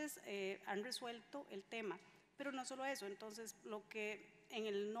 Entonces, han resuelto el tema. Pero no solo eso, entonces lo que en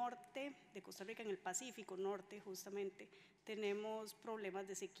el norte de Costa Rica, en el Pacífico Norte justamente, tenemos problemas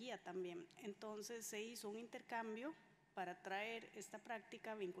de sequía también. Entonces se hizo un intercambio para traer esta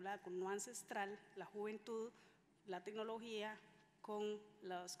práctica vinculada con lo ancestral, la juventud, la tecnología, con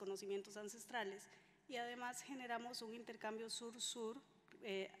los conocimientos ancestrales, y además generamos un intercambio sur-sur,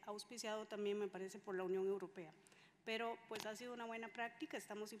 auspiciado también, me parece, por la Unión Europea. pero pues ha sido una buena práctica,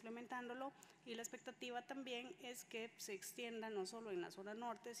 estamos implementándolo y la expectativa también es que se extienda no solo en la zona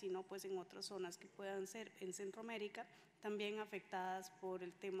norte, sino pues en otras zonas que puedan ser en Centroamérica, también afectadas por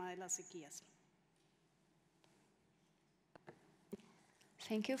el tema de las sequías.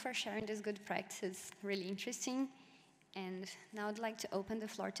 Thank you for sharing this good practice, really interesting. And now I'd like to open the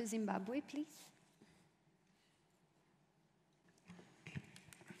floor to Zimbabwe, please.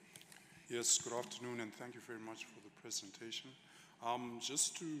 Yes, good afternoon, and thank you very much for the presentation.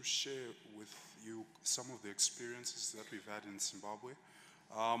 Just to share with you some of the experiences that we've had in Zimbabwe.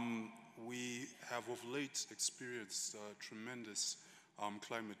 We have of late experienced tremendous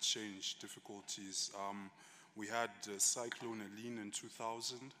climate change difficulties. We had Cyclone Eline in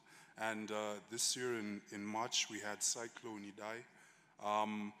 2000, and this year in March we had Cyclone Idai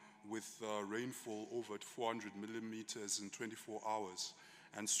with rainfall over 400 millimeters in 24 hours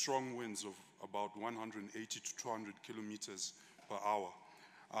and strong winds of about 180 to 200 kilometers per hour.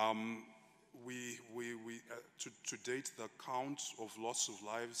 To date, the count of loss of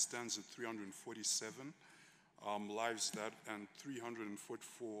lives stands at 347 lives and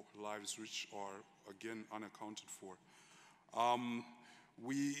 344 lives which are again unaccounted for.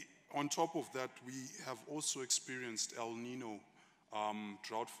 On top of that, we have also experienced El Nino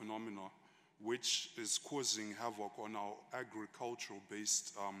drought phenomena, which is causing havoc on our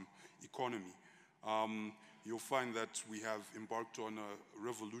agricultural-based economy. You'll find that we have embarked on a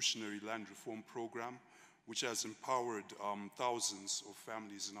revolutionary land reform program, which has empowered thousands of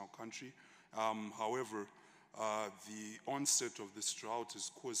families in our country. However, the onset of this drought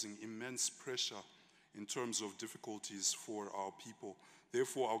is causing immense pressure in terms of difficulties for our people.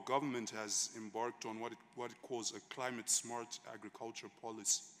 Therefore, our government has embarked on what it calls a climate-smart agriculture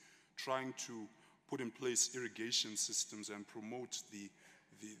policy, trying to put in place irrigation systems and promote the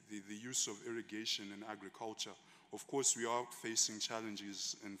use of irrigation in agriculture. Of course, we are facing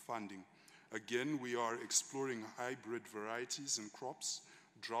challenges in funding. Again, we are exploring hybrid varieties and crops,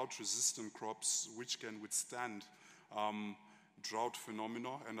 drought-resistant crops, which can withstand drought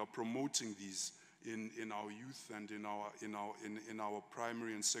phenomena, and are promoting these in our youth and in our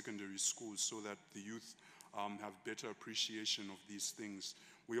primary and secondary schools, so that the youth have better appreciation of these things.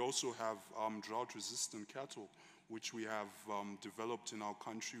 We also have drought-resistant cattle, which we have developed in our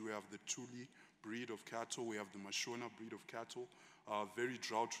country. We have the Tuli breed of cattle, we have the Mashona breed of cattle, very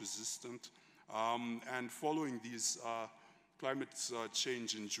drought-resistant. And following these climate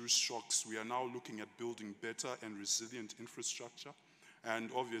change-induced shocks, we are now looking at building better and resilient infrastructure.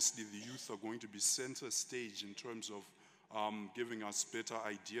 And obviously, the youth are going to be center stage in terms of giving us better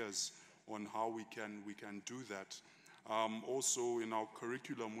ideas on how we can do that. Also, in our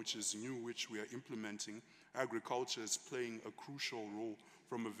curriculum, which is new, which we are implementing, agriculture is playing a crucial role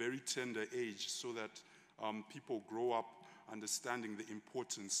from a very tender age, so that people grow up understanding the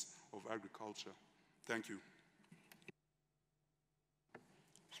importance of agriculture. Thank you.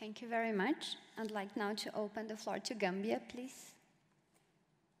 Thank you very much. I'd like now to open the floor to Gambia, please.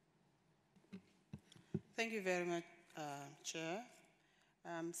 Thank you very much, Chair.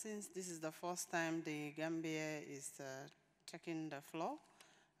 Since this is the first time the Gambia is taking the floor,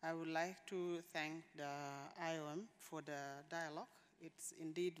 I would like to thank the IOM for the dialogue. It's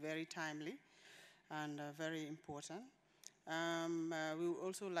indeed very timely and very important. We would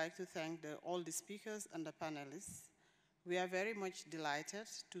also like to thank all the speakers and the panelists. We are very much delighted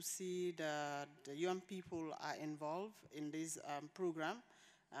to see the young people are involved in this program,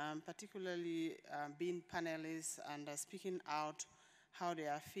 particularly being panelists and speaking out how they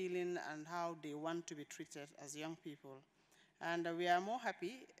are feeling and how they want to be treated as young people. And we are more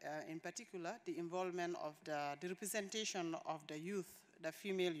happy, in particular, the involvement of the representation of the youth, the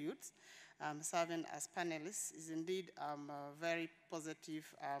female youths, serving as panelists is indeed a very positive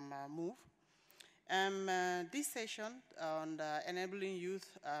move. This session on enabling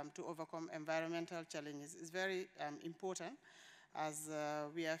youth to overcome environmental challenges is very important, as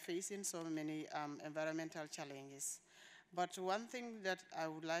we are facing so many environmental challenges. But one thing that I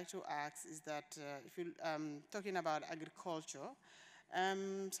would like to ask is that if you're talking about agriculture,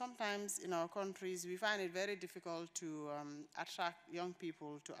 sometimes in our countries we find it very difficult to attract young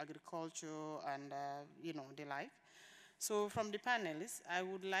people to agriculture and the like. So from the panelists, I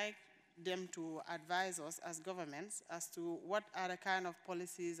would like them to advise us as governments as to what are the kind of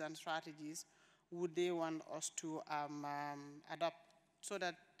policies and strategies would they want us to adopt, so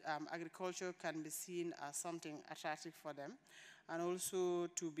that agriculture can be seen as something attractive for them, and also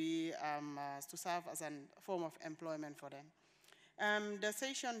to serve as a form of employment for them. The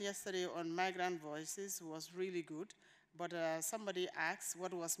session yesterday on migrant voices was really good, But somebody asked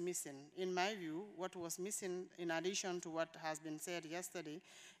what was missing. In my view, what was missing, in addition to what has been said yesterday,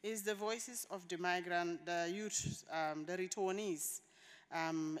 is the voices of the migrant, the youth, the returnees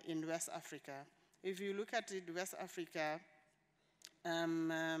in West Africa. If you look at it, West Africa,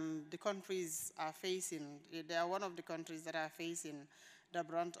 the countries are facing, they are one of the countries that are facing the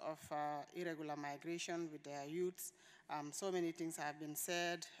brunt of irregular migration with their youths. So many things have been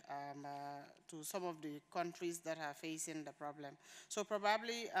said to some of the countries that are facing the problem. So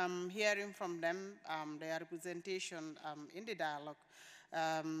probably hearing from them, their representation in the dialogue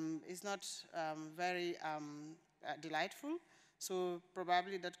is not very delightful. So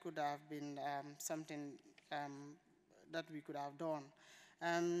probably that could have been something that we could have done.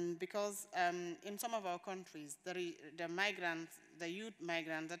 Because in some of our countries, the migrants, the youth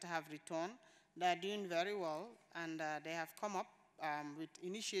migrants that have returned, they're doing very well, and they have come up with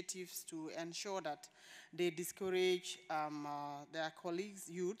initiatives to ensure that they discourage their colleagues,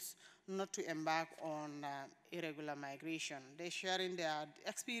 youths, not to embark on irregular migration. They're sharing their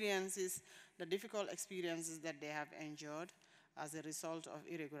experiences, the difficult experiences that they have endured as a result of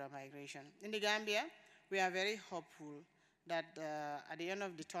irregular migration. In the Gambia, we are very hopeful that at the end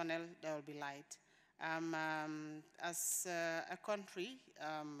of the tunnel, there will be light. As a country,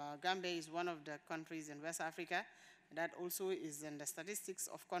 Gambia is one of the countries in West Africa that also is in the statistics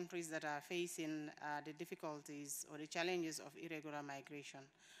of countries that are facing the difficulties or the challenges of irregular migration.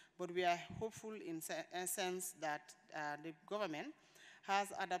 But we are hopeful in a sense that the government has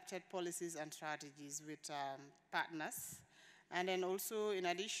adopted policies and strategies with partners. And then also, in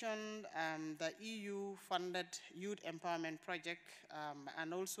addition, the EU-funded youth empowerment project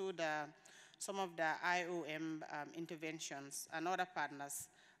and also some of the IOM interventions and other partners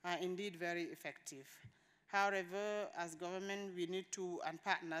are indeed very effective. However, as government, we need to, and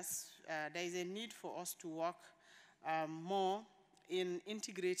partners, there is a need for us to work more in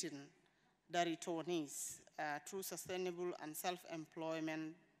integrating the returnees through sustainable and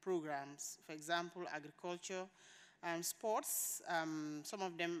self-employment programs. For example, agriculture, sports, some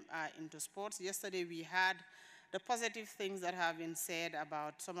of them are into sports. Yesterday we had the positive things that have been said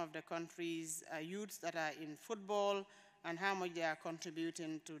about some of the countries' youths that are in football and how much they are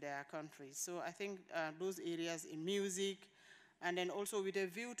contributing to their countries. So I think those areas in music, and then also with a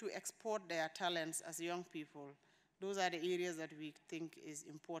view to export their talents as young people, those are the areas that we think is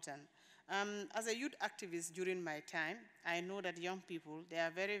important. As a youth activist during my time, I know that young people, they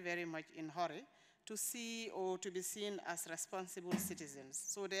are very, very much in a hurry to see or to be seen as responsible citizens.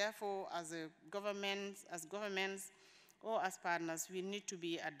 So therefore, as governments or as partners, we need to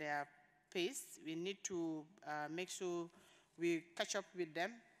be at their pace. We need to make sure we catch up with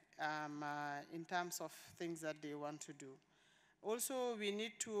them in terms of things that they want to do. Also, we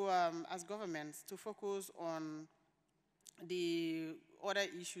need to, as governments, to focus on the other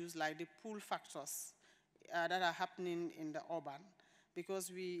issues like the pull factors that are happening in the urban.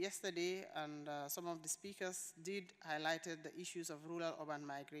 Because yesterday, and some of the speakers did highlighted the issues of rural-urban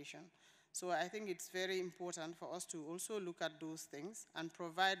migration. So I think it's very important for us to also look at those things and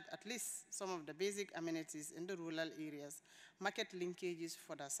provide at least some of the basic amenities in the rural areas, market linkages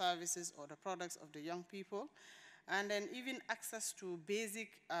for the services or the products of the young people, and then even access to basic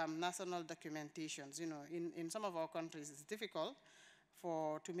national documentations. You know, in some of our countries, it's difficult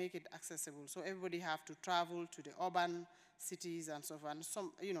to make it accessible. So everybody have to travel to the urban cities and so on.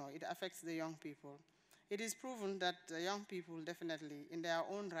 It affects the young people. It is proven that the young people definitely, in their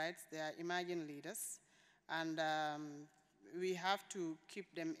own rights, they are emerging leaders, and we have to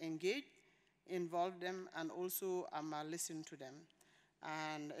keep them engaged, involve them, and also listen to them.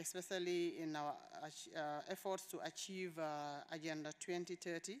 And especially in our efforts to achieve Agenda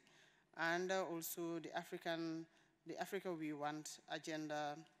 2030, and also the Africa We Want,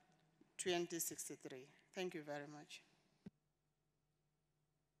 Agenda 2063. Thank you very much.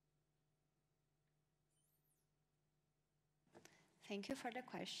 Thank you for the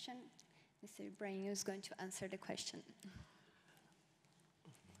question. Mr. Ibrahim is going to answer the question.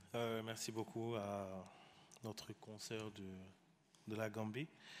 Merci beaucoup à notre consoeur de la Gambie.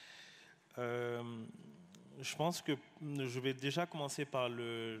 Je pense que je vais déjà commencer par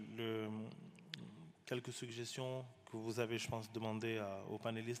quelques suggestions que vous avez, je pense, demandé aux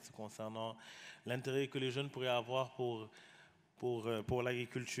panélistes concernant l'intérêt que les jeunes pourraient avoir pour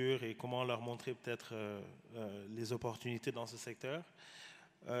l'agriculture et comment leur montrer peut-être les opportunités dans ce secteur.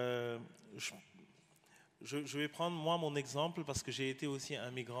 Je vais prendre moi mon exemple parce que j'ai été aussi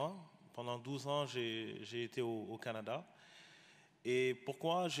un migrant. Pendant 12 ans, j'ai été au Canada. Et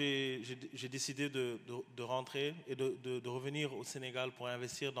pourquoi j'ai décidé de rentrer et de revenir au Sénégal pour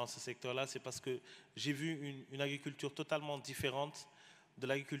investir dans ce secteur-là, c'est parce que j'ai vu une agriculture totalement différente de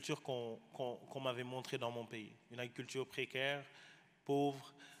l'agriculture qu'on m'avait montrée dans mon pays. Une agriculture précaire,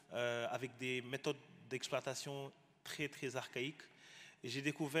 pauvre, avec des méthodes d'exploitation très, très archaïques. Et j'ai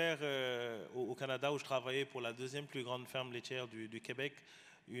découvert au Canada, où je travaillais pour la deuxième plus grande ferme laitière du Québec,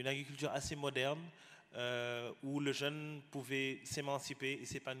 une agriculture assez moderne, où le jeune pouvait s'émanciper et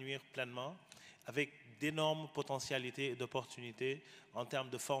s'épanouir pleinement, avec d'énormes potentialités et d'opportunités en termes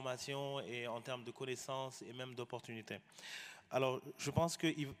de formation et en termes de connaissances et même d'opportunités. Alors, je pense que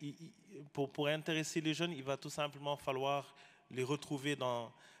pour intéresser les jeunes, il va tout simplement falloir les retrouver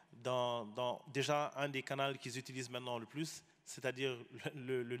dans déjà un des canaux qu'ils utilisent maintenant le plus, c'est-à-dire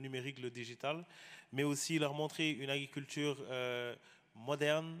le numérique, le digital, mais aussi leur montrer une agriculture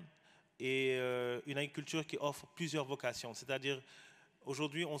moderne et une agriculture qui offre plusieurs vocations. C'est-à-dire,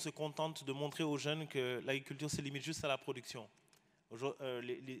 aujourd'hui, on se contente de montrer aux jeunes que l'agriculture se limite juste à la production.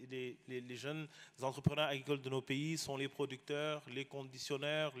 Les jeunes entrepreneurs agricoles de nos pays sont les producteurs, les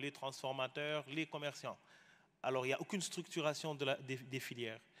conditionneurs, les transformateurs, les commerçants. Alors, il n'y a aucune structuration des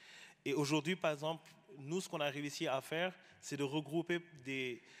filières. Et aujourd'hui, par exemple, nous, ce qu'on a réussi à faire, c'est de regrouper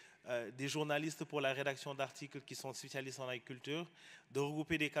des journalistes pour la rédaction d'articles qui sont spécialistes en agriculture, de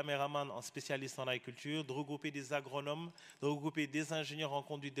regrouper des caméramans en spécialistes en agriculture, de regrouper des agronomes, de regrouper des ingénieurs en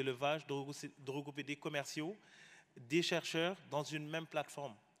conduite d'élevage, de regrouper des commerciaux, des chercheurs dans une même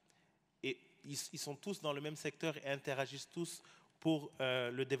plateforme. Et ils sont tous dans le même secteur et interagissent tous pour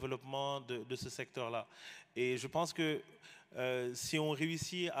le développement de ce secteur-là. Et je pense que si on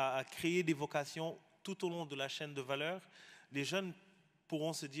réussit à créer des vocations tout au long de la chaîne de valeur, les jeunes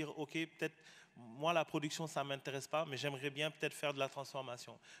pourront se dire, OK, peut-être moi la production ça ne m'intéresse pas, mais j'aimerais bien peut-être faire de la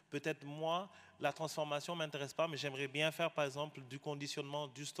transformation. Peut-être moi la transformation ne m'intéresse pas, mais j'aimerais bien faire par exemple du conditionnement,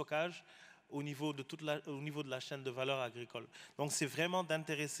 du stockage au niveau de la chaîne de valeur agricole. Donc c'est vraiment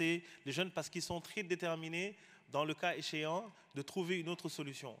d'intéresser les jeunes parce qu'ils sont très déterminés dans le cas échéant de trouver une autre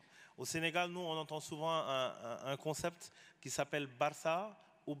solution. Au Sénégal, nous on entend souvent un concept qui s'appelle Barça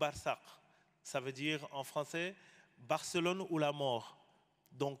ou Barsaq. Ça veut dire en français Barcelone ou la mort.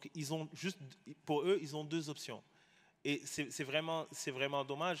 Donc, pour eux, ils ont deux options. Et c'est vraiment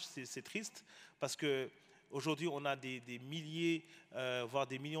dommage, c'est triste, parce qu'aujourd'hui, on a des milliers, voire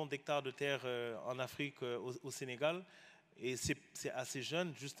des millions d'hectares de terres en Afrique, au Sénégal, et c'est à ces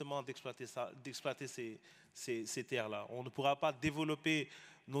jeunes, justement, d'exploiter ces terres-là. On ne pourra pas développer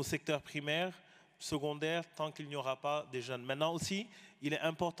nos secteurs primaires, secondaires, tant qu'il n'y aura pas des jeunes. Maintenant aussi, il est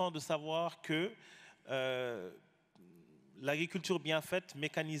important de savoir que l'agriculture bien faite,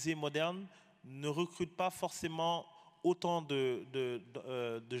 mécanisée, moderne, ne recrute pas forcément autant de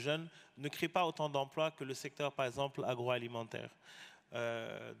jeunes, ne crée pas autant d'emplois que le secteur, par exemple, agroalimentaire.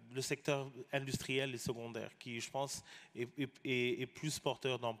 Le secteur industriel et secondaire, qui, je pense, est plus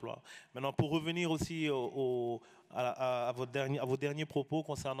porteur d'emplois. Maintenant, pour revenir aussi à vos derniers propos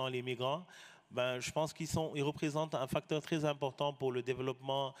concernant les migrants, je pense qu'ils représentent un facteur très important pour le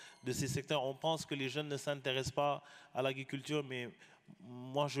développement de ces secteurs. On pense que les jeunes ne s'intéressent pas à l'agriculture, mais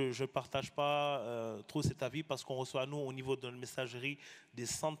moi, je ne partage pas trop cet avis parce qu'on reçoit, nous, au niveau de notre messagerie, des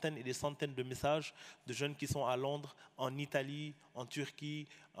centaines et des centaines de messages de jeunes qui sont à Londres, en Italie, en Turquie,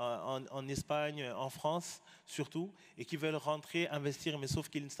 en Espagne, en France surtout, et qui veulent rentrer, investir, mais sauf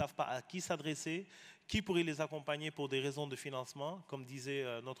qu'ils ne savent pas à qui s'adresser, qui pourrait les accompagner pour des raisons de financement, comme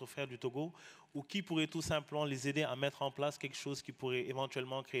disait notre frère du Togo, ou qui pourrait tout simplement les aider à mettre en place quelque chose qui pourrait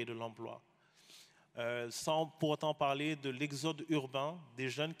éventuellement créer de l'emploi. Sans pour autant parler de l'exode urbain, des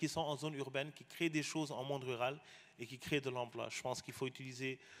jeunes qui sont en zone urbaine, qui créent des choses en monde rural et qui créent de l'emploi. Je pense qu'il faut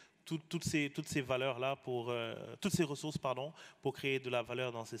utiliser toutes ces valeurs-là, toutes ces ressources, pour créer de la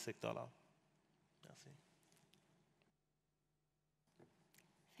valeur dans ces secteurs-là. Merci.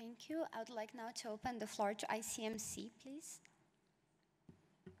 Thank you. I would like now to open the floor to ICMC, please.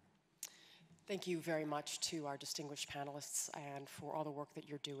 Thank you very much to our distinguished panelists and for all the work that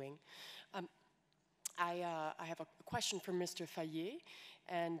you're doing. I have a question for Mr. Fayet,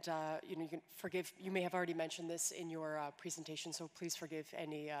 and you may have already mentioned this in your presentation, so please forgive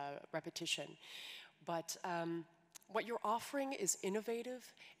any repetition. But what you're offering is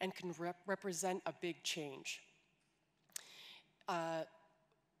innovative and can represent a big change.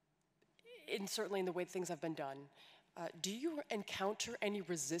 Certainly in the way things have been done. Do you encounter any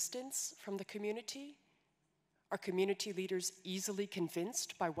resistance from the community? Are community leaders easily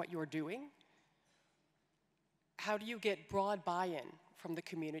convinced by what you're doing? How do you get broad buy-in from the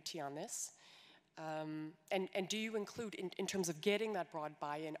community on this? And do you include, in terms of getting that broad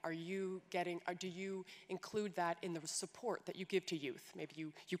buy-in, do you include that in the support that you give to youth? Maybe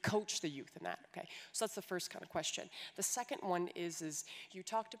you coach the youth in that, okay? So that's the first kind of question. The second one is you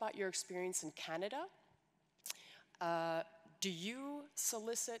talked about your experience in Canada. Do you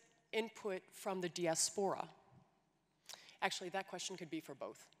solicit input from the diaspora? Actually, that question could be for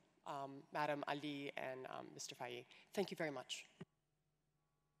both, Madam Ali and Mr. Faye. Thank you very much.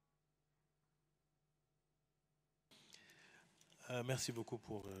 Merci beaucoup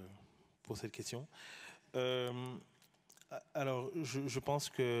pour cette question. Alors, je pense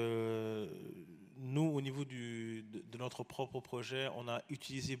que nous, au niveau de notre propre projet, on a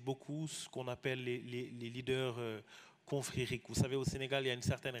utilisé beaucoup ce qu'on appelle les leaders confrériques. Vous savez, au Sénégal, il y a une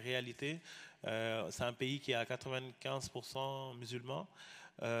certaine réalité. C'est un pays qui est à 95% musulman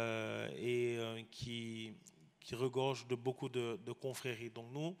et qui regorge de beaucoup de confréries. Donc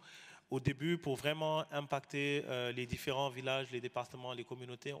nous, au début, pour vraiment impacter les différents villages, les départements, les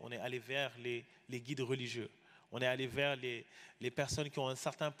communautés, on est allé vers les guides religieux. On est allé vers les personnes qui ont un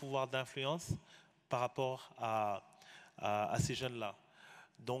certain pouvoir d'influence par rapport à ces jeunes-là.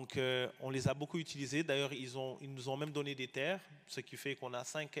 Donc, on les a beaucoup utilisés. D'ailleurs, ils nous ont même donné des terres, ce qui fait qu'on a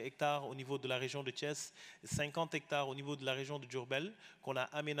 5 hectares au niveau de la région de Thiès, 50 hectares au niveau de la région de Diourbel, qu'on a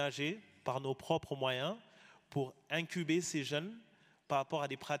aménagés par nos propres moyens pour incuber ces jeunes par rapport à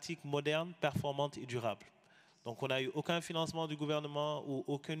des pratiques modernes, performantes et durables. Donc on n'a eu aucun financement du gouvernement ou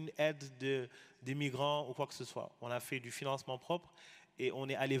aucune aide des migrants ou quoi que ce soit. On a fait du financement propre et on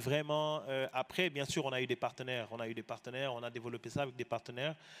est allé vraiment... après, bien sûr, on a eu des partenaires. On a développé ça avec des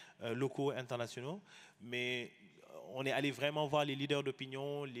partenaires locaux, internationaux. Mais on est allé vraiment voir les leaders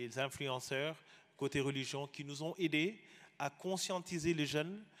d'opinion, les influenceurs, côté religion, qui nous ont aidés à conscientiser les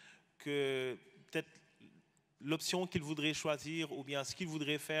jeunes que peut-être l'option qu'ils voudraient choisir ou bien ce qu'ils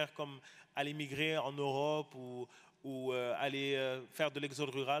voudraient faire comme aller migrer en Europe ou aller faire de l'exode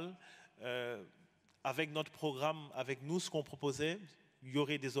rural, avec notre programme, avec nous, ce qu'on proposait, il y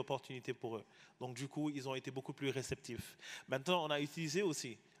aurait des opportunités pour eux. Donc du coup, ils ont été beaucoup plus réceptifs. Maintenant, on a utilisé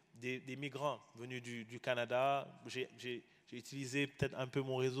aussi des migrants venus du Canada. J'ai utilisé peut-être un peu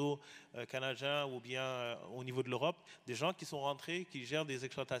mon réseau canadien ou bien au niveau de l'Europe, des gens qui sont rentrés, qui gèrent des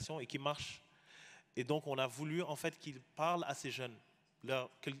exploitations et qui marchent. Et donc, on a voulu en fait qu'ils parlent à ces jeunes,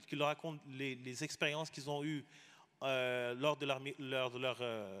 qu'ils leur racontent les expériences qu'ils ont eues lors de leur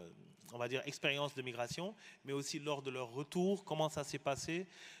on va dire, expérience de migration, mais aussi lors de leur retour, comment ça s'est passé,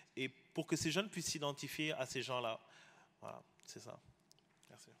 et pour que ces jeunes puissent s'identifier à ces gens-là. Voilà, c'est ça.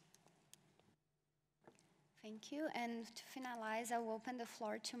 Merci. Thank you. And to finalize, I will open the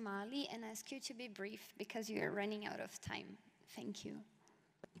floor to Mali and ask you to be brief because you are running out of time. Thank you.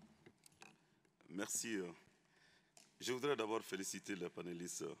 Merci. Je voudrais d'abord féliciter les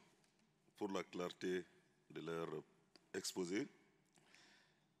panélistes pour la clarté de leur exposé.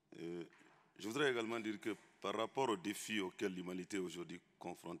 Je voudrais également dire que par rapport aux défis auxquels l'humanité est aujourd'hui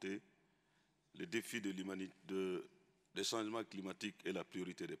confrontée, le défi des changements climatiques est la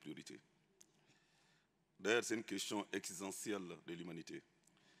priorité des priorités. D'ailleurs, c'est une question existentielle de l'humanité.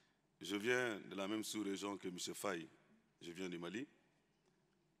 Je viens de la même sous-région que M. Faye. Je viens du Mali,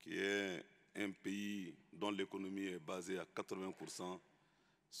 qui est un pays dont l'économie est basée à 80%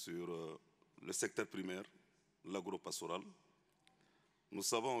 sur le secteur primaire, l'agro-pastoral. Nous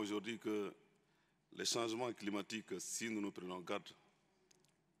savons aujourd'hui que les changements climatiques, si nous nous prenons garde,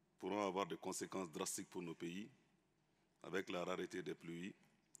 pourront avoir des conséquences drastiques pour nos pays, avec la rareté des pluies,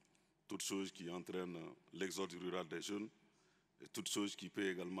 toute chose qui entraîne l'exode rural des jeunes, et toute chose qui peut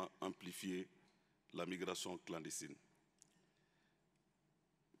également amplifier la migration clandestine.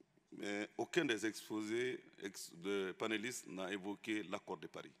 Mais aucun des exposés de panélistes n'a évoqué l'accord de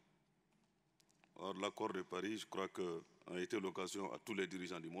Paris. Or, l'accord de Paris, je crois a été l'occasion à tous les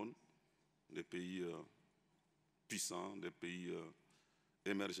dirigeants du monde, des pays puissants, des pays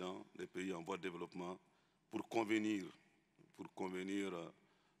émergents, des pays en voie de développement, pour convenir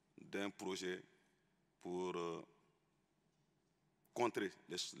d'un projet pour contrer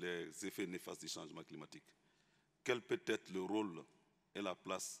les effets néfastes du changement climatique. Quel peut être le rôle et la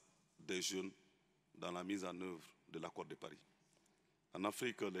place des jeunes dans la mise en œuvre de l'accord de Paris? En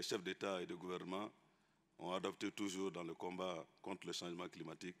Afrique, les chefs d'État et de gouvernement ont adopté toujours dans le combat contre le changement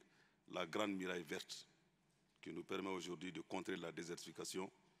climatique la grande muraille verte qui nous permet aujourd'hui de contrer la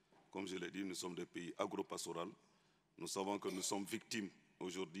désertification. Comme je l'ai dit, nous sommes des pays agro-pastoraux. Nous savons que nous sommes victimes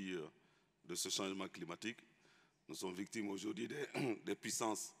aujourd'hui de ce changement climatique. Nous sommes victimes aujourd'hui des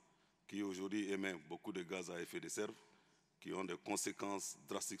puissances qui aujourd'hui émettent beaucoup de gaz à effet de serre, qui ont des conséquences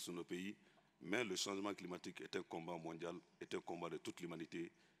drastiques sur nos pays. Mais le changement climatique est un combat mondial, est un combat de toute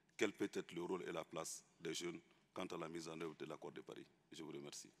l'humanité, quel peut être le rôle et la place des jeunes quant à la mise en œuvre de l'accord de Paris. Je vous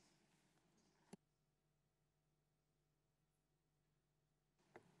remercie.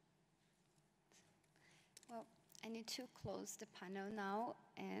 Well, I need to close the panel now,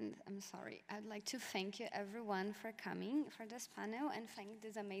 and I'm sorry. I'd like to thank you everyone for coming for this panel and thank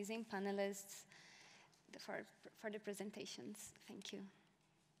these amazing panelists for the presentations. Thank you.